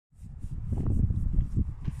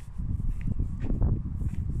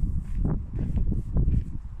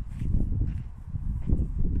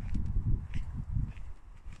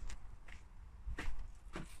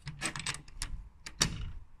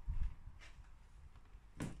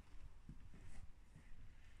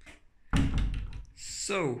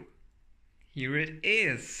So, here it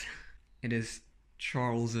is. It is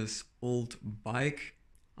Charles's old bike.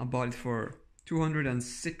 I bought it for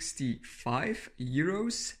 265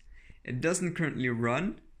 euros. It doesn't currently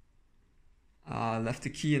run. I left the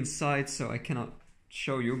key inside so I cannot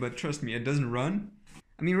show you, but trust me, it doesn't run.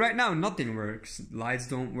 I mean, right now nothing works. Lights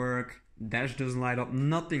don't work, dash doesn't light up,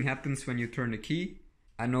 nothing happens when you turn the key.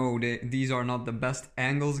 I know these are not the best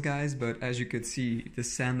angles, guys, but as you could see, the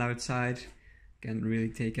sand outside, can't really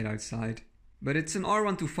take it outside. But it's an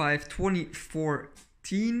R125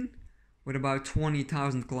 2014 with about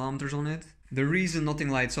 20,000 kilometers on it. The reason nothing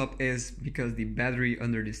lights up is because the battery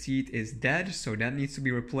under the seat is dead, so that needs to be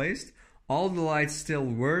replaced. All the lights still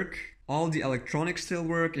work, all the electronics still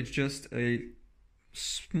work, it's just a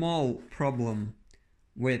small problem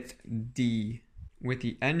with the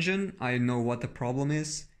engine. I know what the problem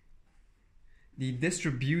is. The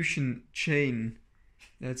distribution chain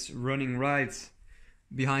that's running right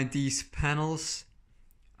behind these panels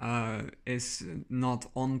is not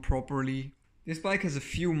on properly. This bike has a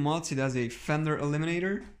few mods. It has a fender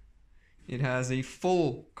eliminator. It has a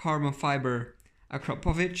full carbon fiber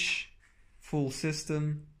Akrapovic full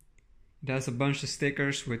system. It has a bunch of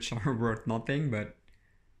stickers which are worth nothing, but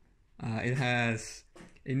it has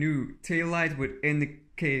a new taillight with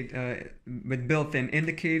built-in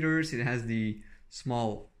indicators. It has the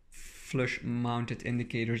small flush-mounted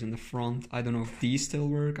indicators in the front. I don't know if these still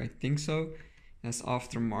work. I think so. It has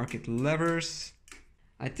aftermarket levers.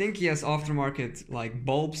 I think he has aftermarket like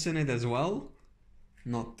bulbs in it as well.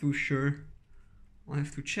 Not too sure. I'll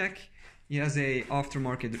have to check. He has a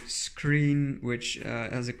aftermarket screen which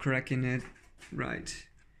has a crack in it right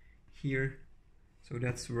here, so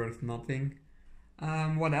that's worth nothing.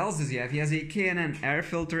 What else does he have? He has a K&N air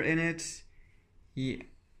filter in it. He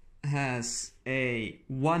has a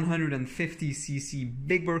 150cc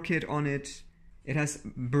big bore kit on it. It has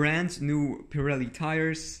brand new Pirelli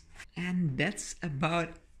tires, and that's about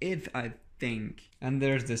it, I think. And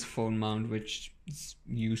there's this phone mount, which is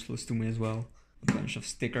useless to me as well. A bunch of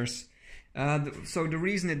stickers. So the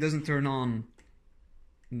reason it doesn't turn on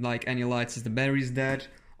like any lights is the battery is dead.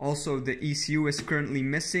 Also, the ECU is currently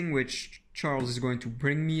missing, which Charles is going to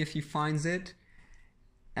bring me if he finds it.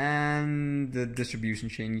 And the distribution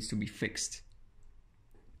chain needs to be fixed.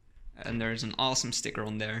 And there's an awesome sticker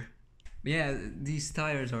on there. But yeah, these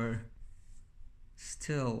tires are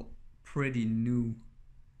still pretty new.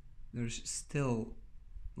 There's still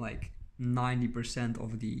like 90%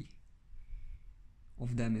 of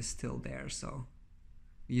them is still there, so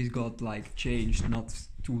he's got like changed not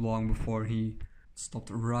too long before he stopped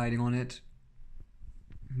riding on it.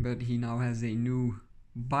 But he now has a new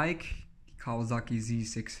bike, the Kawasaki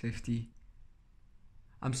Z650.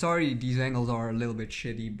 I'm sorry these angles are a little bit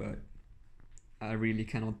shitty, but I really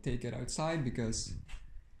cannot take it outside because,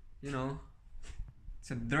 you know, it's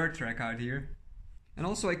a dirt track out here. And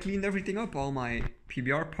also I cleaned everything up. All my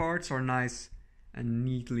PBR parts are nice and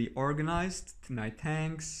neatly organized. My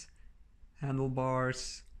tanks,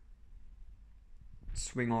 handlebars,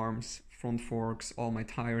 swing arms, front forks, all my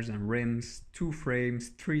tires and rims, 2 frames,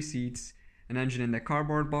 3 seats, an engine in the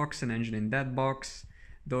cardboard box, an engine in that box.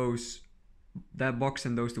 That box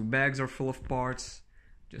and those 2 bags are full of parts.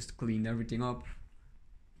 Just cleaned everything up.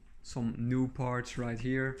 Some new parts right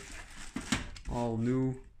here, all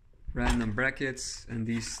new. Random brackets, and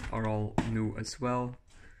these are all new as well.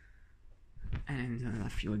 And a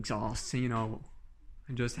few exhausts, you know,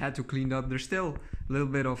 I just had to clean up. There's still a little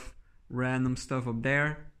bit of random stuff up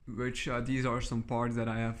there, which these are some parts that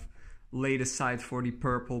I have laid aside for the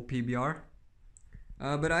purple PBR.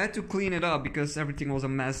 But I had to clean it up because everything was a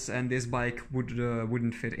mess, and this bike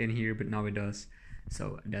wouldn't fit in here, but now it does.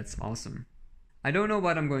 So that's awesome. I don't know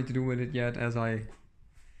what I'm going to do with it yet, as I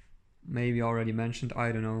maybe already mentioned,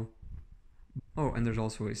 I don't know. Oh, and there's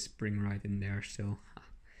also a spring right in there still.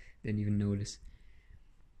 Didn't even notice.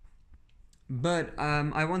 But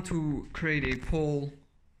I want to create a poll.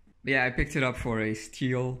 Yeah, I picked it up for a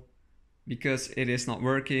steal because it is not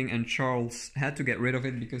working, and Charles had to get rid of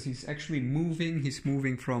it because he's actually moving. He's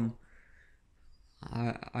moving from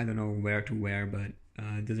I don't know where to where, but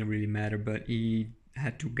it doesn't really matter. But he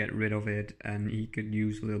had to get rid of it, and he could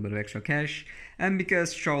use a little bit of extra cash. And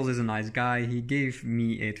because Charles is a nice guy, he gave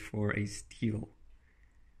me it for a steal.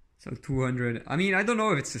 So 200. I mean, I don't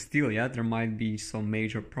know if it's a steal yet. There might be some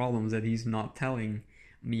major problems that he's not telling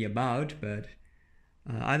me about, but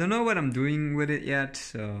I don't know what I'm doing with it yet,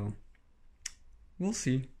 so we'll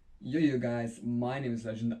see. Yo guys, my name is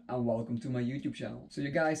Legend and welcome to my YouTube channel. So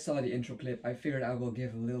you guys saw the intro clip. I figured I will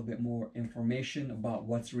give a little bit more information about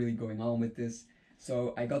what's really going on with this.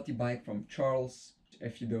 So I got the bike from Charles.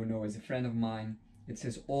 If you don't know, he's a friend of mine. It's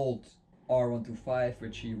his old R125,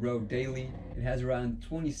 which he rode daily. It has around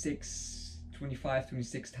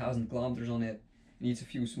 26,000 kilometers on it. It needs a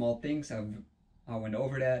few small things. I went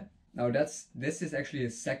over that. Now this is actually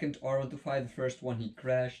his second R125. The first one he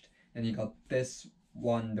crashed, and he got this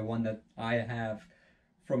one, the one that I have,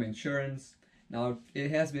 from insurance. Now it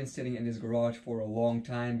has been sitting in his garage for a long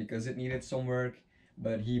time because it needed some work,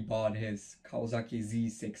 but he bought his Kawasaki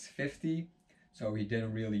Z650, so he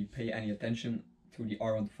didn't really pay any attention to the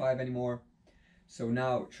R125 anymore. So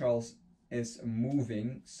now Charles is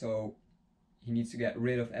moving, so he needs to get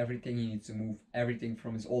rid of everything. He needs to move everything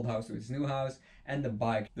from his old house to his new house, and the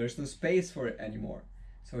bike, there's no space for it anymore,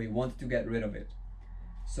 so he wanted to get rid of it.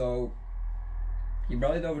 So he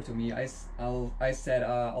brought it over to me. I said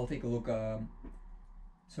I'll take a look.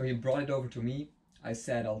 So he brought it over to me. I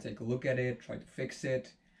said I'll take a look at it, try to fix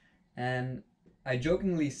it, and I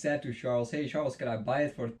jokingly said to Charles, "Hey Charles, can I buy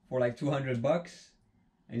it for like 200 bucks?"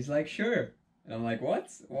 And he's like, "Sure." And I'm like,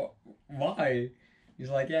 "What? Why?" He's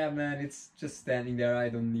like, "Yeah man, it's just standing there, I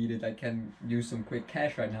don't need it, I can use some quick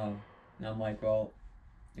cash right now." And I'm like, "Well,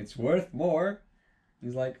 it's worth more."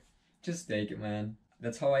 He's like, "Just take it man."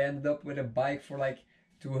 That's how I ended up with a bike for like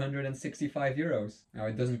 265 euros. Now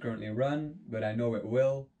it doesn't currently run, but I know it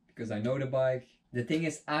will because I know the bike. The thing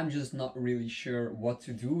is, I'm just not really sure what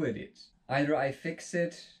to do with it. Either I fix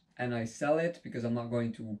it and I sell it, because I'm not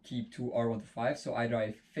going to keep two R125, so either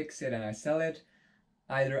I fix it and I sell it,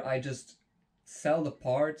 either I just sell the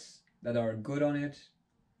parts that are good on it,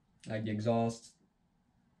 like the exhaust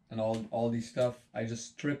and all these stuff. I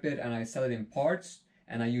just strip it and I sell it in parts,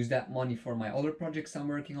 and I use that money for my other projects I'm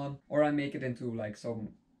working on, or I make it into like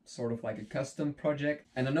some sort of like a custom project.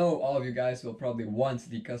 And I know all of you guys will probably want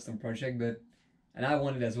the custom project, and I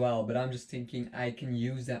want it as well, but I'm just thinking I can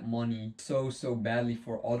use that money so badly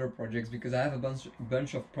for other projects, because I have a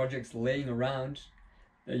bunch of projects laying around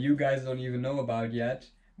that you guys don't even know about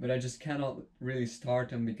yet, but I just cannot really start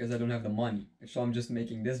them because I don't have the money. So I'm just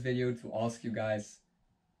making this video to ask you guys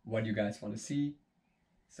what you guys want to see.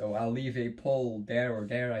 So I'll leave a poll there or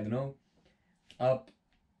there, I don't know, up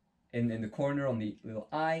in the corner on the little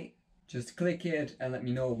eye. Just click it and let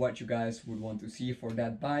me know what you guys would want to see for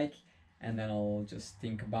that bike, and then I'll just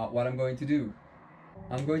think about what I'm going to do.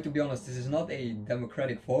 I'm going to be honest, this is not a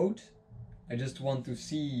democratic vote. I just want to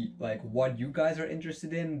see like what you guys are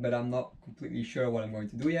interested in, but I'm not completely sure what I'm going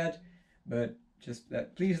to do yet. But just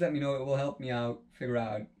please let me know, it will help me out figure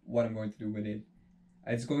out what I'm going to do with it.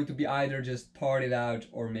 It's going to be either just part it out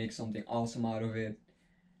or make something awesome out of it,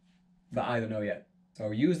 but I don't know yet. So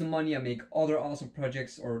use the money and make other awesome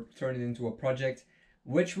projects, or turn it into a project,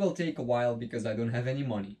 which will take a while because I don't have any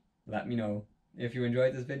money. Let me know. If you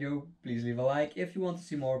enjoyed this video, please leave a like. If you want to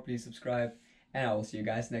see more, please subscribe, and I will see you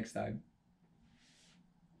guys next time.